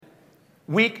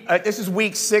This is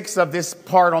week 6 of this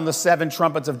part on the 7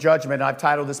 trumpets of judgment. I've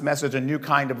titled this message, A New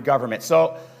Kind of Government.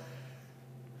 So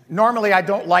normally I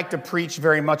don't like to preach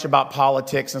very much about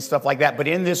politics and stuff like that, but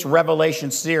in this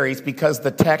Revelation series, because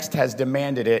the text has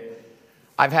demanded it,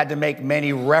 I've had to make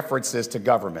many references to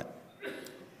government.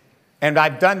 And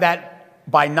I've done that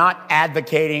by not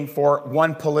advocating for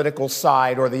one political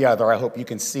side or the other. I hope you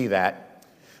can see that.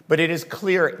 But it is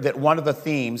clear that one of the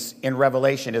themes in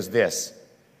Revelation is this: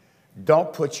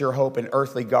 don't put your hope in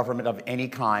earthly government of any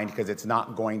kind, because it's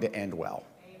not going to end well.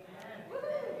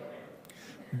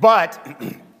 But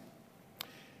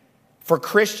for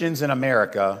Christians in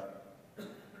America,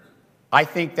 I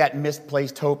think that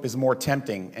misplaced hope is more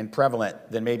tempting and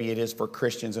prevalent than maybe it is for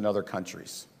Christians in other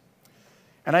countries.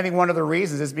 And I think one of the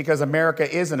reasons is because America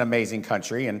is an amazing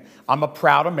country, and I'm a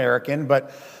proud American,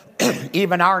 but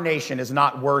even our nation is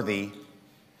not worthy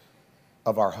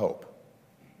of our hope.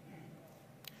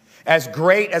 As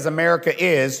great as America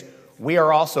is, we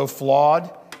are also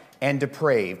flawed and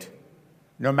depraved,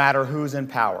 no matter who's in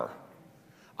power.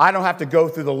 I don't have to go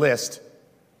through the list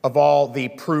of all the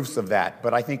proofs of that,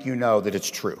 but I think you know that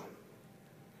it's true.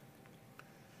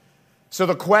 So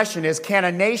the question is, can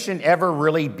a nation ever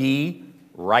really be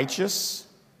righteous?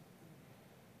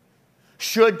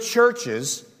 Should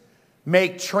churches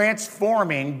make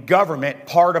transforming government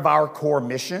part of our core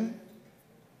mission?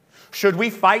 Should we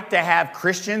fight to have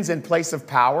Christians in place of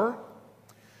power?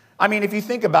 I mean, if you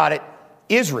think about it,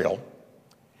 Israel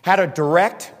had a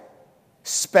direct,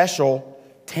 special,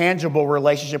 tangible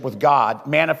relationship with God,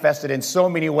 manifested in so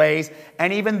many ways,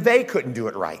 and even they couldn't do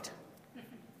it right.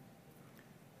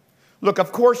 Look,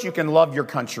 of course you can love your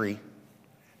country,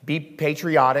 be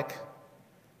patriotic,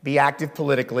 be active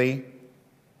politically,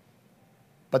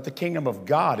 but the kingdom of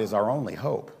God is our only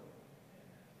hope.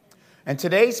 And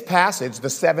today's passage, the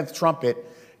 7th trumpet,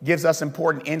 gives us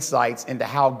important insights into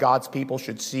how God's people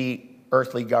should see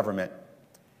earthly government,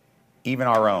 even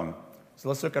our own. So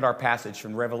let's look at our passage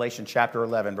from Revelation chapter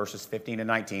 11, verses 15 and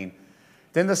 19.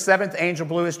 Then the 7th angel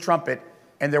blew his trumpet,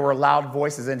 and there were loud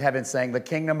voices in heaven saying, "The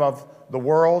kingdom of the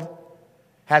world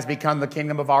has become the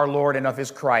kingdom of our Lord and of his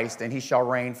Christ, and he shall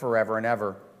reign forever and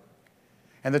ever."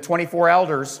 And the 24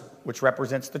 elders, which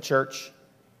represents the church,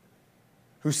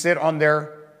 who sit on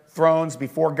their thrones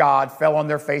before God, fell on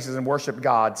their faces and worshiped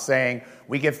God, saying,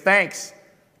 "We give thanks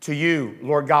to you,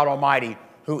 Lord God Almighty,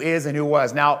 who is and who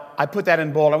was." Now, I put that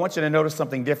in bold. I want you to notice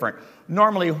something different.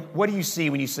 Normally, what do you see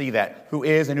when you see that? Who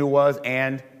is and who was,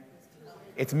 and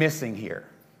it's missing here.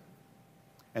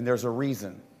 And there's a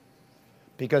reason.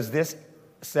 Because this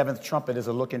 7th trumpet is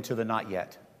a look into the not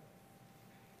yet,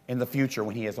 in the future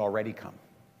when he has already come.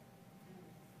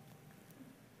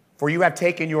 "For you have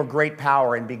taken your great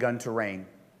power and begun to reign.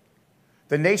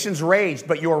 The nations raged,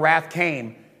 but your wrath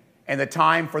came, and the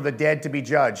time for the dead to be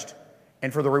judged,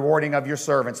 and for the rewarding of your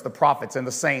servants, the prophets and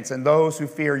the saints, and those who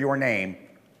fear your name,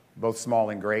 both small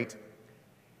and great,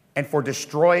 and for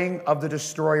destroying of the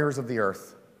destroyers of the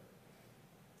earth."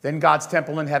 Then God's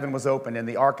temple in heaven was opened, and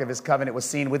the ark of his covenant was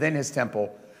seen within his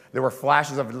temple. There were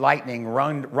flashes of lightning,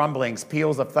 rumblings,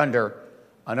 peals of thunder,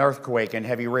 an earthquake, and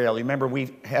heavy hail.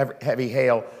 Heavy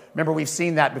hail. Remember, we've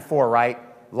seen that before, right?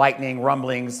 Lightning,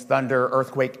 rumblings, thunder,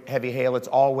 earthquake, heavy hail. It's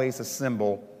always a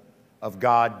symbol of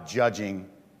God judging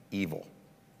evil.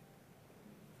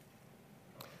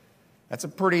 That's a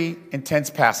pretty intense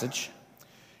passage.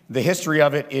 The history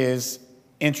of it is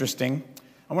interesting.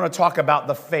 I want to talk about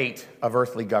the fate of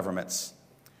earthly governments.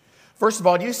 First of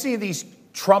all, do you see these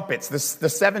trumpets, the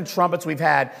 7 trumpets we've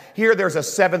had? Here there's a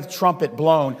 7th trumpet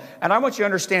blown. And I want you to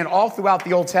understand, all throughout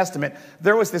the Old Testament,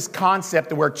 there was this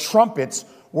concept where trumpets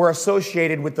were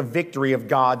associated with the victory of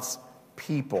God's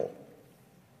people.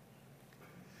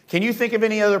 Can you think of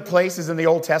any other places in the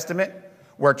Old Testament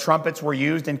where trumpets were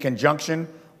used in conjunction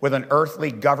with an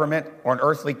earthly government or an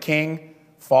earthly king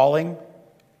falling?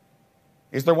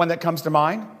 Is there one that comes to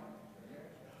mind?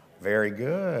 Very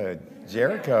good.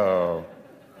 Jericho.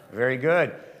 Very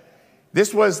good.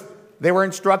 They were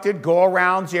instructed, go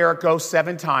around Jericho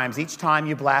 7 times. Each time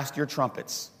you blast your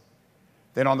trumpets.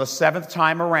 Then on the 7th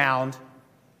time around,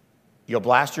 you'll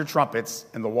blast your trumpets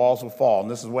and the walls will fall.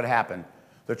 And this is what happened.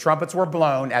 The trumpets were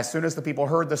blown. As soon as the people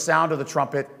heard the sound of the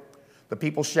trumpet, the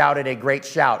people shouted a great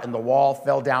shout, and the wall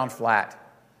fell down flat,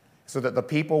 so that the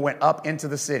people went up into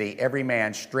the city, every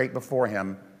man straight before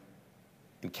him,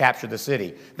 and captured the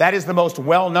city. That is the most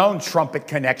well-known trumpet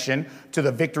connection to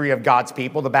the victory of God's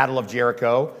people, the Battle of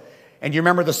Jericho. And you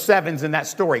remember the 7s in that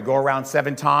story. Go around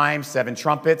 7 times, 7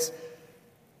 trumpets.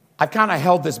 I've kind of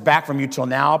held this back from you till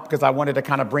now because I wanted to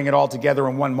kind of bring it all together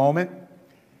in one moment.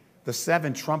 The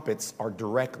 7 trumpets are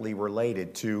directly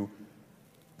related to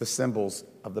the symbols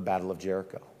of the Battle of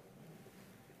Jericho.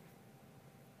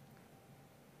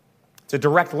 It's a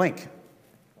direct link.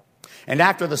 And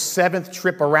after the seventh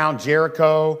trip around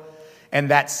Jericho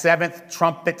and that seventh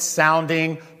trumpet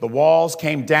sounding, the walls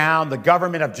came down, the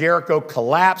government of Jericho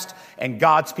collapsed, and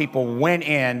God's people went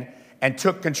in and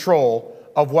took control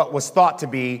of what was thought to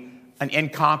be an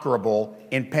inconquerable,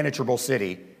 impenetrable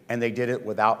city, and they did it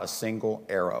without a single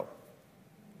arrow.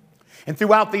 And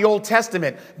throughout the Old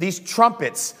Testament, these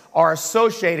trumpets are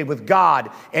associated with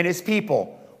God and his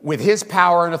people, with his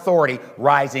power and authority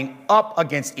rising up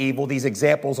against evil. These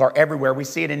examples are everywhere. We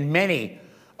see it in many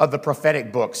of the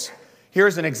prophetic books.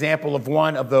 Here's an example of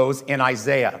one of those in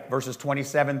Isaiah, verses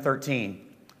 27-13.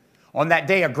 On that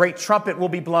day, a great trumpet will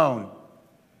be blown,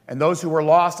 and those who were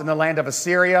lost in the land of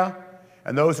Assyria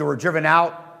and those who were driven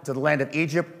out to the land of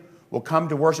Egypt will come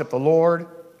to worship the Lord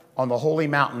on the holy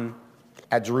mountain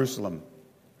at Jerusalem.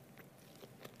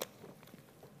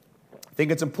 I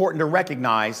think it's important to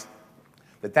recognize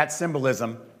that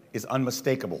symbolism is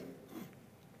unmistakable.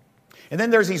 And then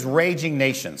there's these raging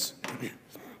nations.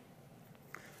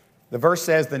 The verse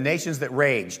says, the nations that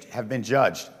raged have been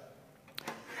judged.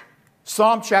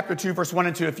 Psalm chapter 2, verse 1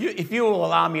 and 2, if you will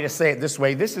allow me to say it this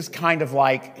way, this is kind of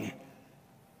like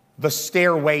the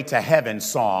Stairway to Heaven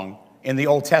song in the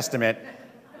Old Testament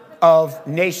of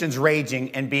nations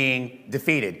raging and being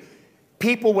defeated.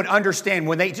 People would understand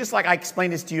when they, just like I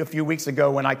explained this to you a few weeks ago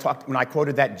when I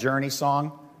quoted that Journey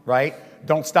song, right?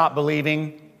 Don't stop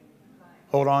believing.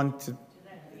 Hold on to.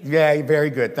 Yeah,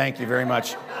 very good. Thank you very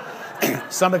much.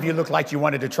 Some of you look like you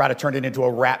wanted to try to turn it into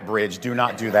a rap bridge. Do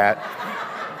not do that.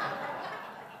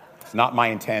 It's not my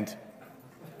intent.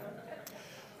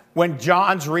 When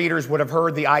John's readers would have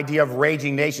heard the idea of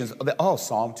raging nations,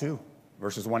 Psalm 2,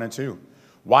 verses 1 and 2.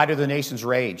 Why do the nations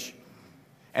rage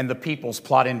and the peoples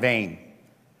plot in vain?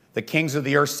 The kings of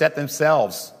the earth set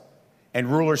themselves, and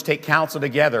rulers take counsel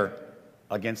together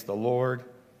against the Lord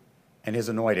and his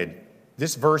anointed.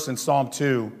 This verse in Psalm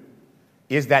 2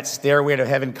 is that Stairway to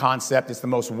Heaven concept. It's the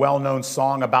most well-known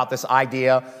song about this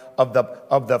idea of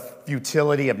the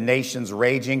futility of nations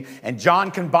raging. And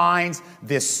John combines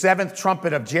this seventh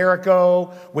trumpet of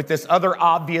Jericho with this other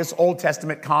obvious Old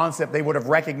Testament concept they would have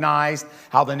recognized,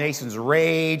 how the nations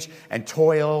rage and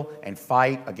toil and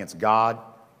fight against God.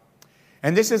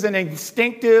 And this is an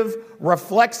instinctive,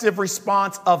 reflexive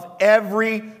response of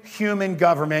every human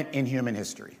government in human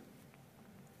history,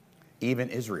 even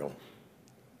Israel.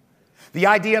 The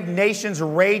idea of nations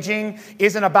raging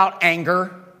isn't about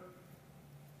anger.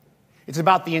 It's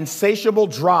about the insatiable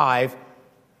drive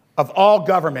of all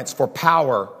governments for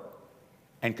power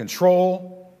and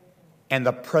control and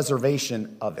the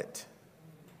preservation of it.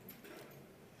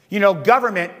 You know,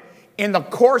 government in the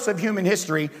course of human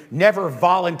history never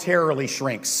voluntarily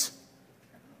shrinks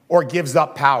or gives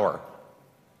up power.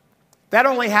 That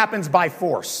only happens by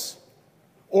force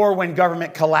or when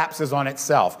government collapses on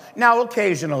itself. Now,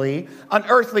 occasionally, an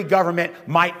earthly government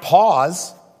might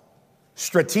pause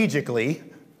strategically,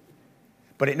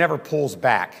 but it never pulls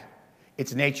back.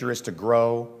 Its nature is to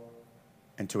grow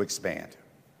and to expand.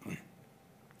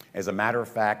 As a matter of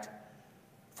fact,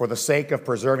 for the sake of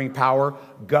preserving power,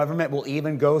 government will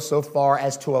even go so far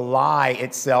as to ally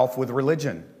itself with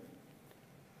religion.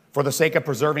 For the sake of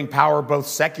preserving power, both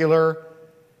secular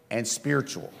and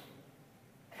spiritual.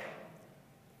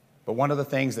 But one of the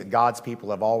things that God's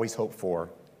people have always hoped for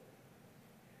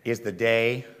is the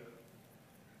day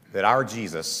that our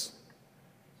Jesus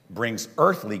brings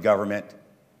earthly government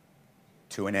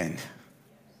to an end.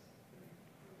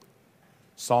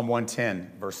 Psalm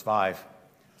 110, verse 5.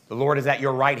 The Lord is at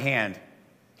your right hand.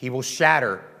 He will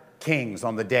shatter kings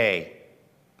on the day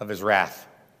of his wrath.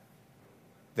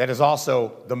 That is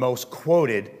also the most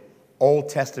quoted Old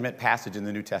Testament passage in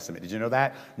the New Testament. Did you know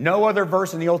that? No other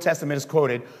verse in the Old Testament is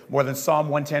quoted more than Psalm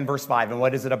 110, verse 5. And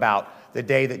what is it about? The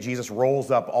day that Jesus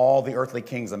rolls up all the earthly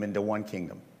kingdom into one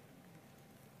kingdom.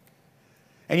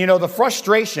 And you know, the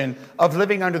frustration of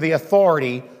living under the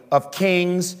authority of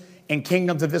kings and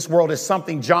kingdoms of this world is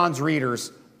something John's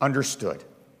readers understood.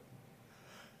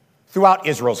 Throughout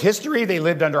Israel's history, they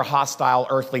lived under hostile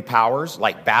earthly powers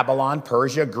like Babylon,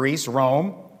 Persia, Greece,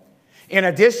 Rome. In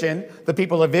addition, the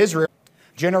people of Israel,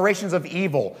 generations of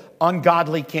evil,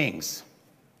 ungodly kings.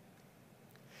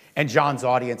 And John's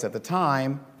audience at the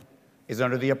time is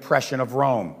under the oppression of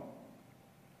Rome.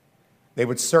 They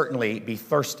would certainly be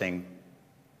thirsting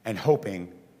and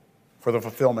hoping for the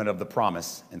fulfillment of the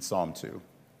promise in Psalm 2,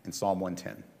 in Psalm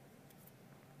 110.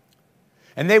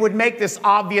 And they would make this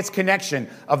obvious connection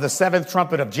of the seventh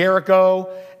trumpet of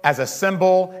Jericho as a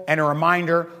symbol and a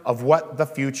reminder of what the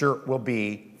future will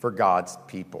be for God's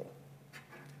people.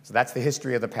 So that's the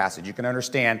history of the passage. You can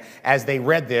understand, as they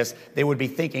read this, they would be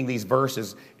thinking these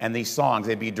verses and these songs.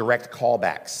 They'd be direct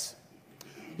callbacks.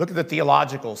 Look at the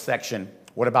theological section.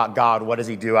 What about God? What does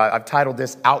he do? I've titled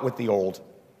this, Out with the Old.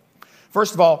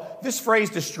 First of all, this phrase,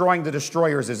 destroying the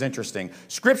destroyers, is interesting.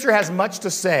 Scripture has much to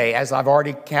say, as I've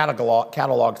already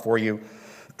cataloged for you,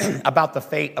 about the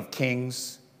fate of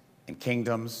kings and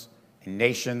kingdoms and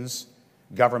nations,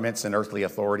 governments and earthly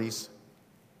authorities.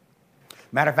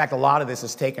 Matter of fact, a lot of this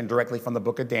is taken directly from the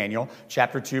book of Daniel,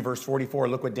 chapter 2, verse 44.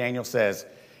 Look what Daniel says.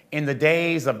 In the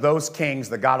days of those kings,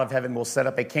 the God of heaven will set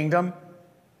up a kingdom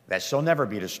that shall never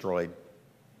be destroyed,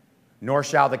 nor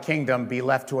shall the kingdom be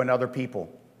left to another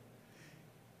people.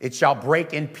 It shall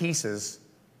break in pieces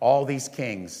all these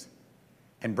kings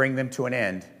and bring them to an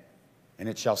end, and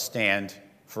it shall stand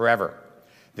forever.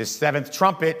 This seventh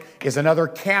trumpet is another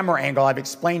camera angle. I've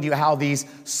explained to you how these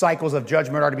cycles of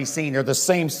judgment are to be seen. They're the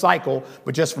same cycle,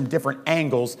 but just from different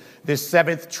angles. This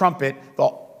seventh trumpet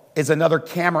is another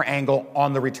camera angle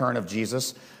on the return of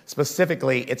Jesus,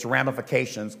 specifically its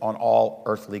ramifications on all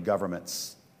earthly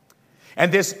governments. And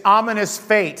this ominous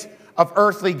fate of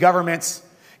earthly governments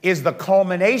is the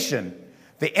culmination,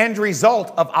 the end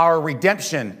result of our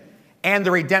redemption and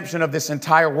the redemption of this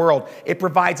entire world. It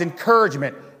provides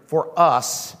encouragement for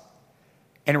us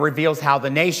and reveals how the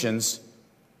nations,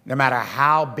 no matter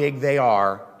how big they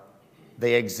are,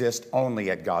 they exist only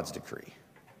at God's decree.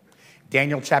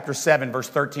 Daniel chapter 7, verse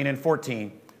 13 and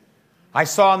 14. I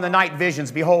saw in the night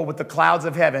visions, behold, with the clouds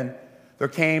of heaven, there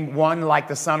came one like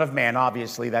the Son of Man.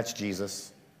 Obviously, that's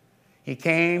Jesus. He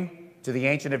came to the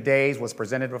Ancient of Days, was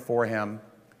presented before him.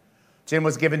 To him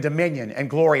was given dominion and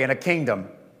glory and a kingdom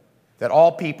that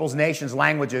all peoples, nations,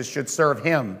 languages should serve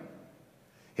him.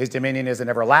 His dominion is an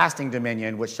everlasting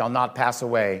dominion which shall not pass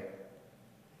away.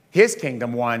 His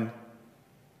kingdom one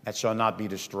that shall not be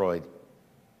destroyed.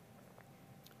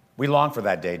 We long for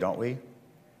that day, don't we?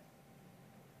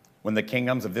 When the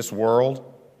kingdoms of this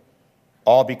world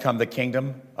all become the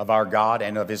kingdom of our God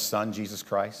and of his Son, Jesus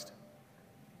Christ.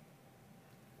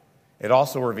 It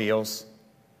also reveals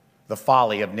the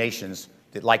folly of nations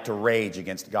that like to rage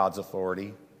against God's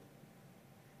authority.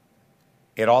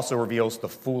 It also reveals the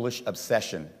foolish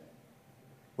obsession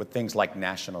with things like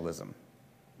nationalism,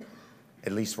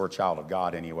 at least for a child of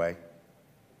God anyway.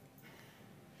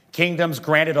 Kingdoms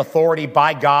granted authority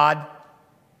by God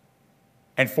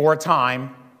and for a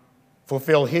time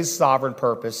fulfill his sovereign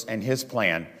purpose and his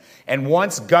plan. And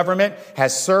once government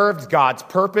has served God's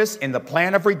purpose in the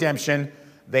plan of redemption,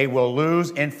 they will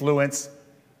lose influence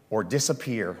or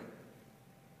disappear.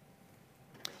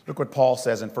 Look what Paul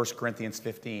says in 1 Corinthians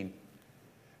 15.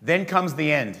 Then comes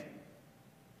the end,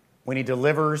 when he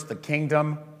delivers the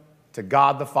kingdom to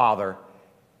God the Father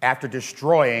after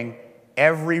destroying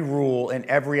every rule and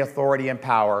every authority and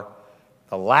power.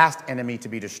 The last enemy to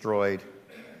be destroyed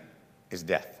is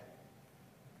death.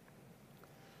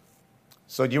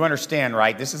 So do you understand,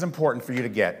 right? This is important for you to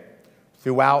get.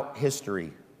 Throughout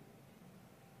history,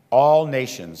 all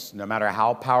nations, no matter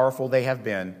how powerful they have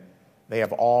been, they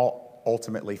have all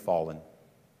ultimately fallen.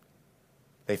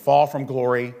 They fall from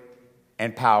glory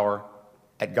and power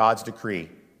at God's decree.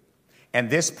 And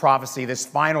this prophecy, this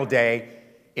final day,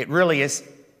 it really is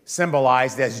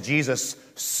symbolized as Jesus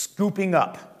scooping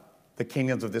up the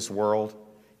kingdoms of this world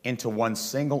into one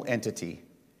single entity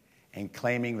and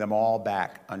claiming them all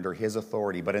back under his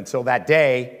authority. But until that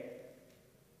day,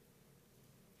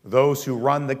 those who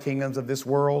run the kingdoms of this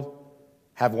world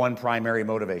have one primary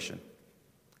motivation: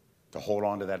 to hold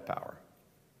on to that power.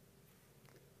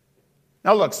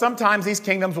 Now look, sometimes these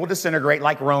kingdoms will disintegrate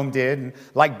like Rome did, and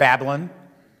like Babylon,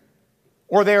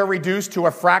 or they are reduced to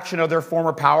a fraction of their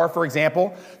former power. For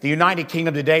example, the United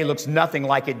Kingdom today looks nothing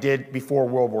like it did before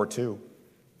World War II.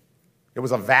 It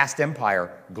was a vast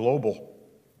empire, global.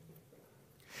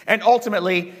 And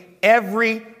ultimately,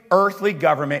 every earthly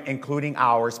government, including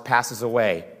ours, passes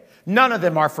away. None of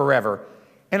them are forever.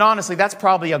 And honestly, that's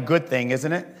probably a good thing,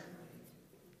 isn't it?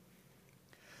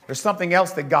 There's something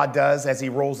else that God does as he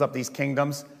rolls up these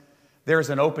kingdoms. There's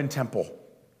an open temple.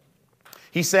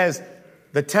 He says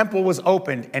the temple was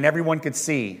opened and everyone could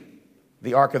see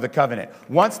the Ark of the Covenant.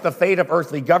 Once the fate of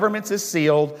earthly governments is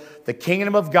sealed, the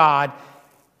kingdom of God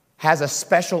has a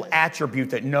special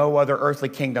attribute that no other earthly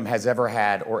kingdom has ever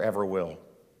had or ever will.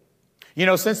 You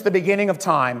know, since the beginning of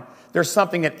time, there's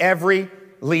something that every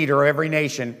leader, every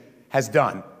nation has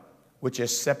done, which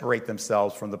is separate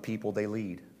themselves from the people they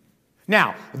lead.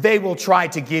 Now, they will try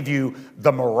to give you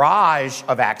the mirage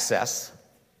of access,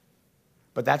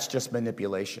 but that's just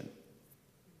manipulation.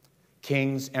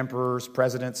 Kings, emperors,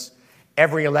 presidents,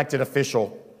 every elected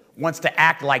official wants to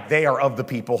act like they are of the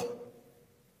people.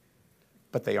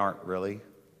 but they aren't really.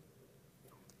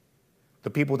 The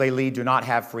people they lead do not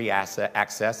have free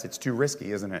access. It's too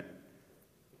risky, isn't it?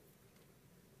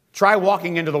 Try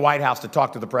walking into the White House to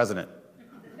talk to the president.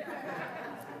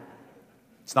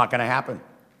 It's not going to happen.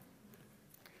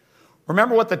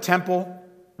 Remember what the temple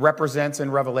represents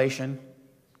in Revelation?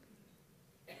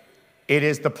 It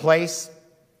is the place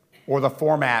or the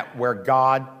format where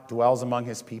God dwells among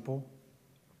his people.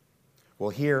 Well,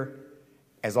 here,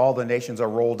 as all the nations are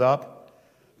rolled up,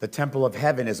 the temple of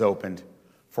heaven is opened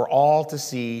for all to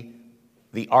see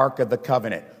the Ark of the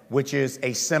Covenant, which is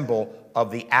a symbol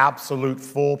of the absolute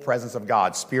full presence of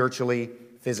God, spiritually,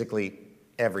 physically,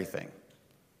 everything.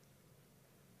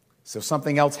 So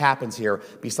something else happens here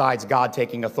besides God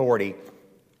taking authority.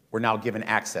 We're now given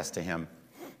access to him.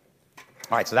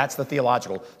 All right, so that's the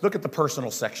theological. Look at the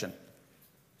personal section.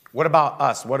 What about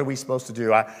us? What are we supposed to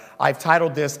do? I've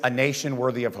titled this, A Nation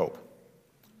Worthy of Hope.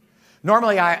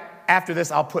 Normally, after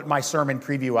this, I'll put my sermon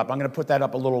preview up. I'm going to put that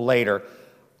up a little later.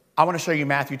 I want to show you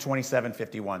Matthew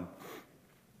 27:51.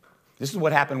 This is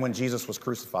what happened when Jesus was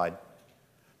crucified.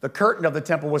 The curtain of the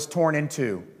temple was torn in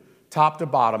two, top to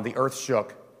bottom. The earth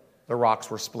shook. The rocks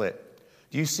were split.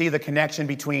 Do you see the connection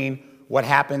between what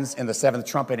happens in the seventh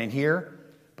trumpet and here?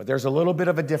 But there's a little bit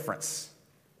of a difference.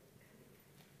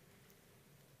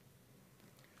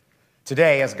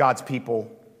 Today, as God's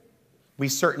people, we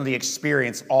certainly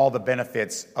experience all the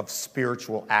benefits of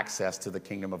spiritual access to the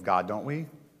kingdom of God, don't we?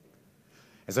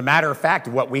 As a matter of fact,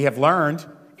 what we have learned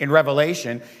in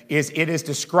Revelation is it is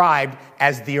described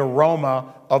as the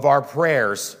aroma of our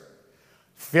prayers,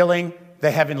 filling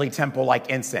the heavenly temple like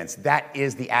incense. That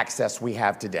is the access we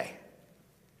have today.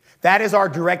 That is our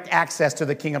direct access to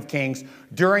the King of Kings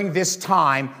during this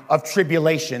time of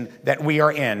tribulation that we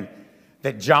are in,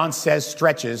 that John says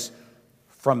stretches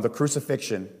from the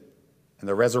crucifixion and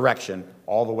the resurrection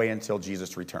all the way until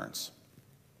Jesus returns.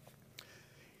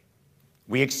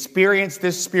 We experience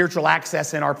this spiritual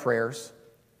access in our prayers.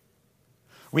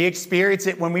 We experience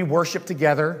it when we worship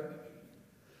together.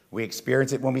 We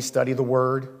experience it when we study the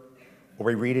Word or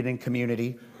we read it in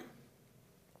community.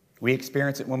 We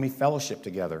experience it when we fellowship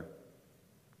together.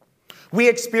 We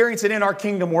experience it in our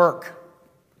kingdom work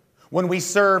when we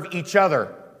serve each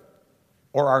other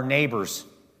or our neighbors.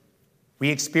 We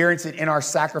experience it in our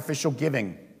sacrificial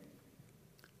giving.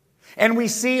 And we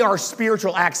see our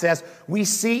spiritual access. We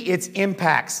see its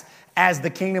impacts as the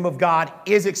kingdom of God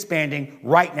is expanding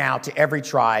right now to every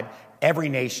tribe, every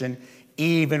nation,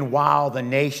 even while the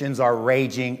nations are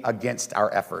raging against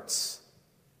our efforts.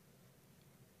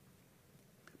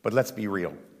 But let's be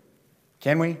real.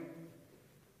 Can we?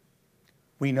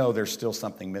 We know there's still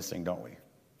something missing, don't we?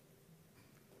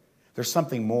 There's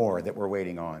something more that we're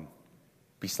waiting on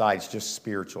besides just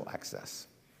spiritual access.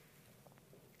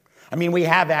 I mean, we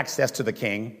have access to the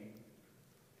King,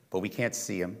 but we can't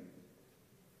see him.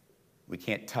 We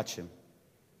can't touch him.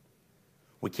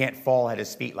 We can't fall at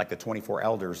his feet like the 24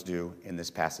 elders do in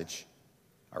this passage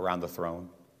around the throne.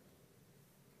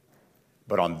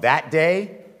 But on that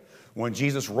day, when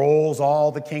Jesus rolls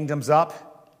all the kingdoms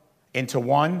up into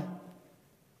one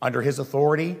under his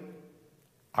authority,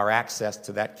 our access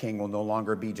to that King will no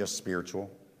longer be just spiritual.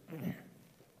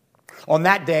 On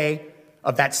that day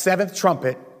of that seventh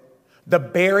trumpet, the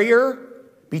barrier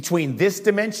between this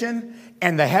dimension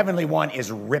and the heavenly one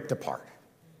is ripped apart.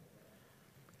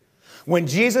 When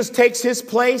Jesus takes his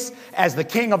place as the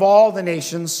King of all the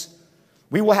nations,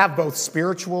 we will have both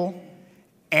spiritual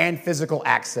and physical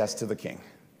access to the King.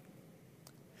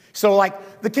 So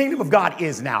like the kingdom of God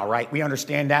is now, right? We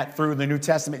understand that through the New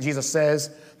Testament. Jesus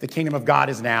says the kingdom of God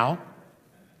is now.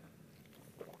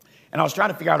 And I was trying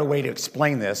to figure out a way to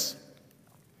explain this.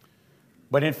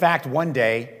 But in fact, one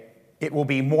day, it will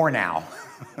be more now.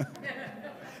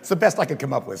 It's the best I could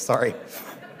come up with, sorry.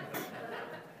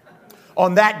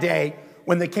 On that day,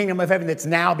 when the kingdom of heaven that's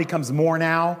now becomes more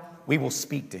now, we will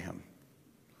speak to him.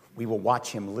 We will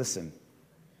watch him listen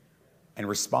and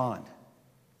respond.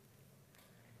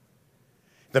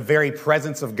 The very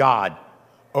presence of God,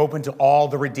 open to all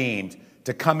the redeemed,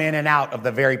 to come in and out of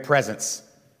the very presence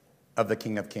of the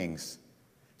King of Kings.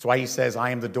 That's why he says, I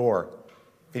am the door.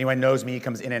 If anyone knows me, he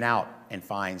comes in and out and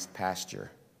finds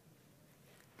pasture.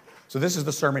 So this is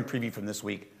the sermon preview from this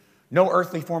week. No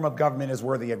earthly form of government is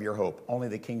worthy of your hope. Only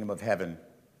the kingdom of heaven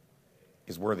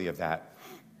is worthy of that.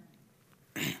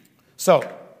 So,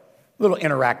 a little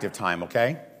interactive time,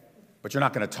 okay? But you're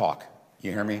not going to talk.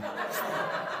 You hear me?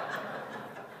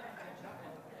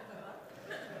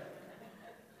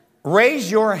 Raise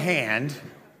your hand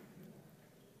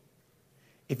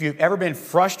if you've ever been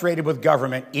frustrated with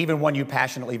government, even one you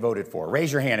passionately voted for.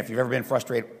 Raise your hand if you've ever been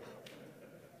frustrated.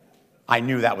 I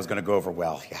knew that was going to go over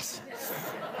well, yes.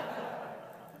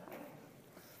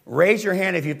 Raise your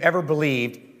hand if you've ever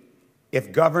believed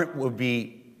if government would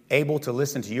be able to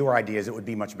listen to your ideas, it would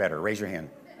be much better. Raise your hand.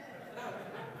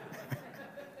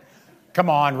 Come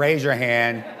on, raise your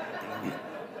hand.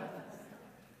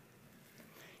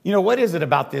 You know, what is it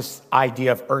about this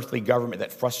idea of earthly government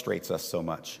that frustrates us so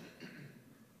much?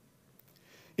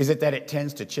 Is it that it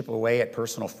tends to chip away at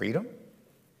personal freedom?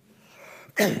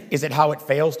 Is it how it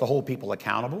fails to hold people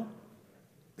accountable?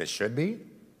 This should be.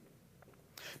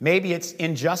 Maybe it's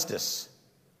injustice.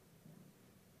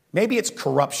 Maybe it's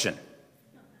corruption.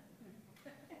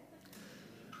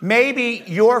 Maybe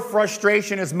your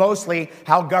frustration is mostly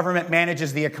how government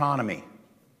manages the economy,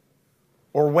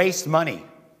 or wastes money,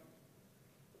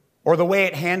 or the way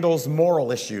it handles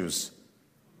moral issues,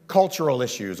 cultural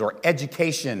issues, or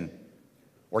education,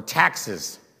 or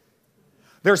taxes.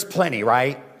 There's plenty,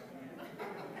 right?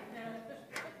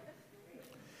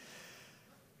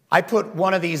 I put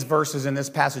one of these verses in this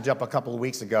passage up a couple of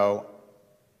weeks ago,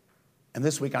 and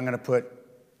this week I'm going to put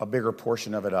a bigger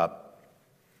portion of it up.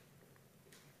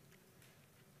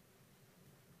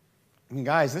 I mean,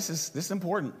 guys, this is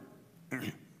important.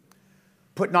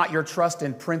 Put not your trust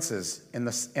in princes, in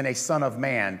a son of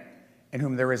man, in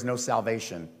whom there is no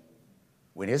salvation.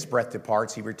 When his breath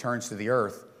departs, he returns to the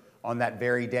earth. On that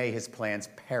very day, his plans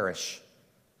perish.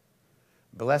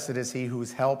 Blessed is he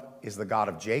whose help is the God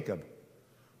of Jacob,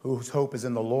 whose hope is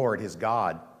in the Lord, his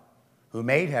God, who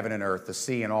made heaven and earth, the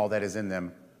sea and all that is in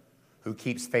them, who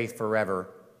keeps faith forever,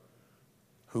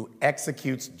 who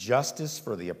executes justice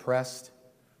for the oppressed,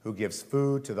 who gives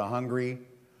food to the hungry.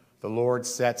 The Lord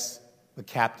sets the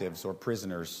captives or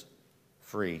prisoners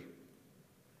free.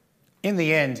 In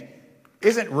the end,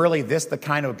 isn't really this the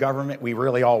kind of government we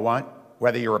really all want,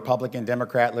 whether you're Republican,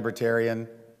 Democrat, Libertarian?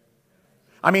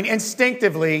 I mean,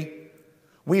 instinctively,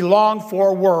 we long for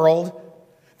a world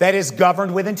that is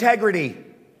governed with integrity.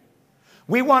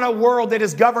 We want a world that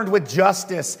is governed with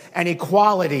justice and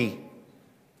equality.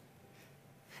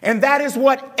 And that is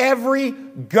what every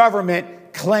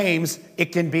government claims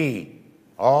it can be.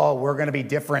 Oh, we're going to be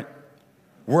different.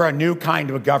 We're a new kind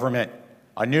of government,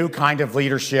 a new kind of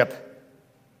leadership.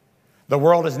 The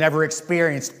world has never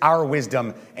experienced our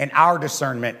wisdom and our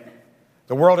discernment.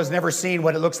 The world has never seen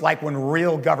what it looks like when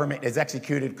real government is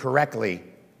executed correctly.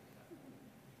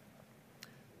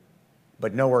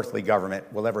 But no earthly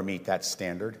government will ever meet that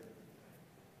standard.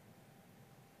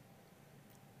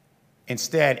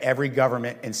 Instead, every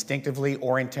government, instinctively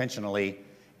or intentionally,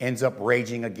 ends up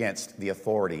raging against the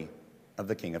authority of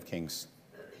the King of Kings.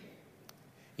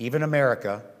 Even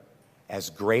America, as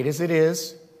great as it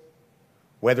is,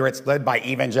 whether it's led by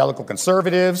evangelical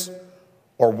conservatives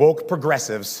or woke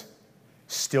progressives,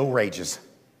 still rages.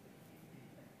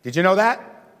 Did you know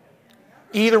that?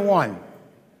 Either one.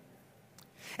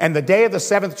 And the day of the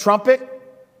seventh trumpet,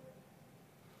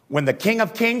 when the King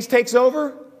of Kings takes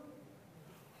over,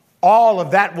 all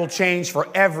of that will change for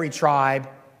every tribe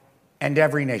and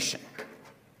every nation.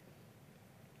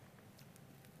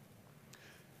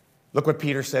 Look what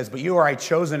Peter says, but you are a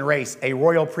chosen race, a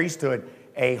royal priesthood,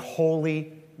 a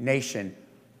holy nation,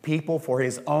 people for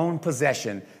his own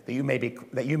possession, that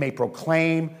you may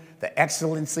proclaim the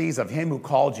excellencies of him who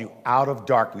called you out of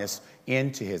darkness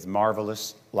into his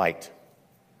marvelous light.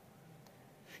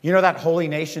 You know that holy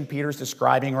nation Peter's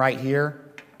describing right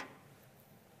here?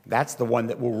 That's the one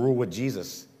that will rule with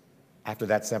Jesus after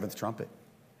that seventh trumpet.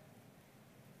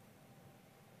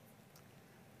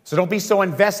 So don't be so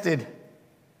invested,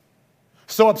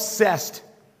 so obsessed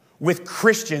with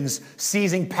Christians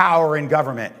seizing power in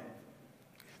government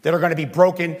that are going to be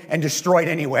broken and destroyed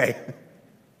anyway.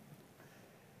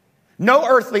 No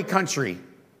earthly country,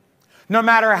 no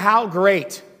matter how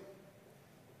great,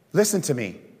 listen to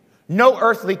me, no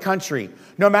earthly country,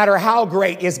 no matter how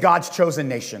great, is God's chosen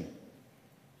nation.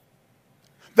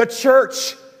 The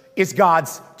church is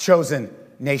God's chosen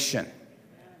nation.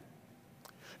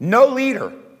 No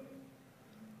leader,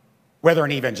 whether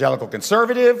an evangelical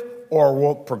conservative or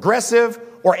woke progressive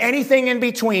or anything in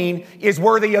between, is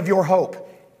worthy of your hope.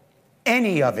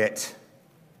 Any of it.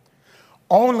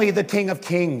 Only the King of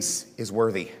Kings is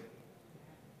worthy.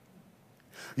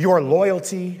 Your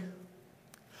loyalty,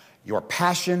 your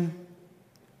passion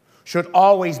should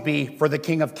always be for the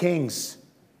King of Kings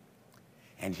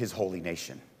and his holy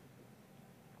nation,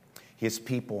 his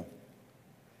people,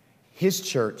 his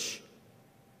church,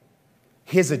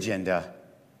 his agenda,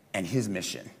 and his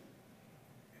mission.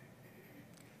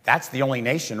 That's the only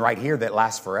nation right here that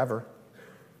lasts forever.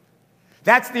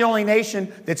 That's the only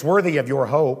nation that's worthy of your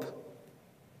hope.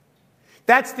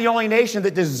 That's the only nation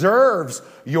that deserves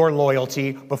your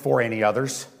loyalty before any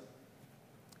others.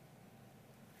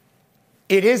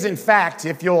 It is, in fact,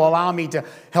 if you'll allow me to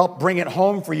help bring it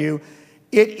home for you,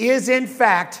 it is, in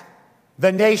fact,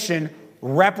 the nation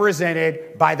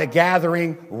represented by the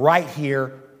gathering right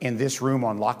here in this room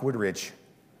on Lockwood Ridge.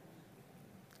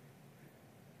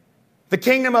 The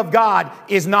kingdom of God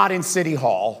is not in City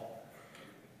Hall.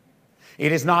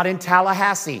 It is not in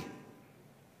Tallahassee.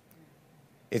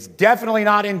 It's definitely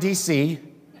not in D.C.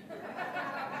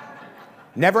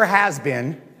 Never has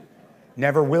been,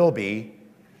 never will be,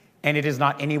 and it is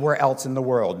not anywhere else in the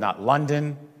world, not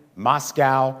London,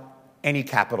 Moscow, any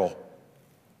capital.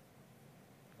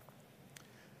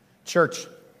 Church,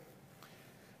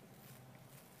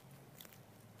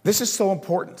 this is so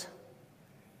important.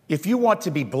 If you want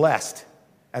to be blessed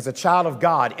as a child of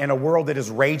God in a world that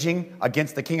is raging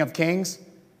against the King of Kings,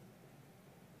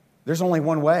 there's only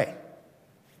one way.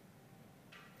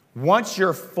 Once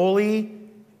you're fully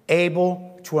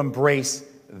able to embrace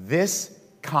this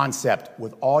concept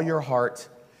with all your heart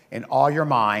and all your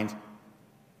mind,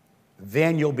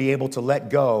 then you'll be able to let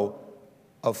go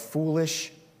of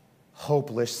foolish,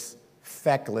 hopeless,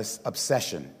 feckless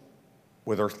obsession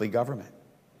with earthly government.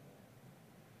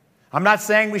 I'm not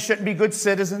saying we shouldn't be good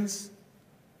citizens.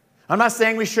 I'm not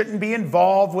saying we shouldn't be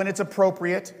involved when it's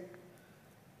appropriate.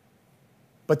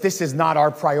 But this is not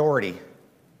our priority.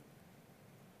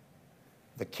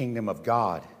 The kingdom of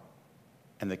God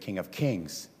and the King of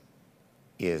Kings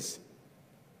is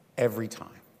every time.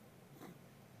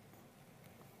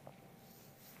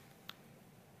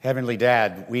 Heavenly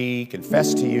Dad, we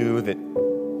confess to you that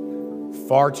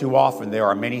far too often there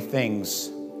are many things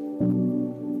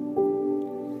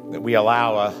that we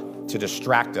allow to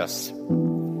distract us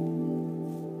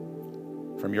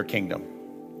from your kingdom.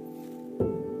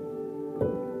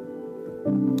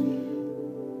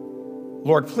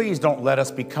 Lord, please don't let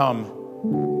us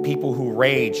become people who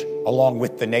rage along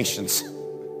with the nations.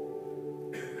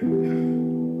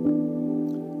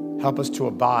 Help us to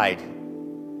abide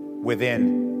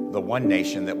within the one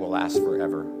nation that will last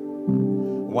forever,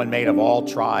 one made of all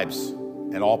tribes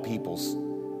and all peoples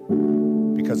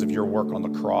because of your work on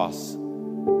the cross.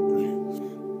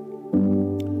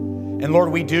 And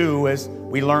Lord, we do, as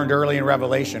we learned early in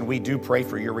Revelation, we do pray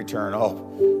for your return.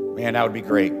 Oh, man, that would be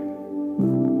great.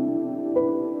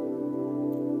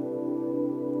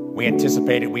 We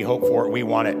anticipate it, we hope for it, we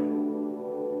want it.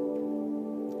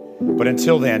 But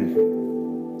until then,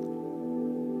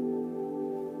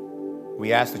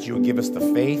 we ask that you would give us the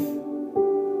faith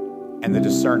and the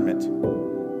discernment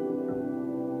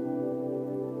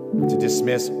to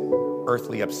dismiss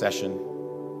earthly obsession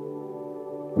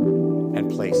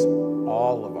and place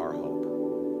all of our hope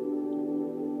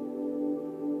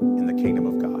in the kingdom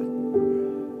of God.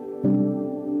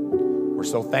 We're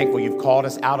so thankful you've called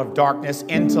us out of darkness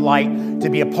into light to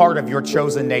be a part of your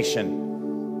chosen nation.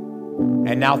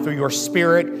 And now through your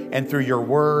Spirit and through your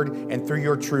word and through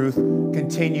your truth,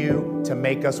 continue to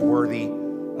make us worthy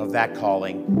of that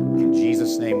calling. In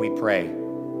Jesus' name we pray.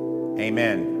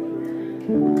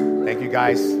 Amen. Thank you,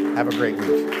 guys. Have a great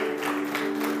week.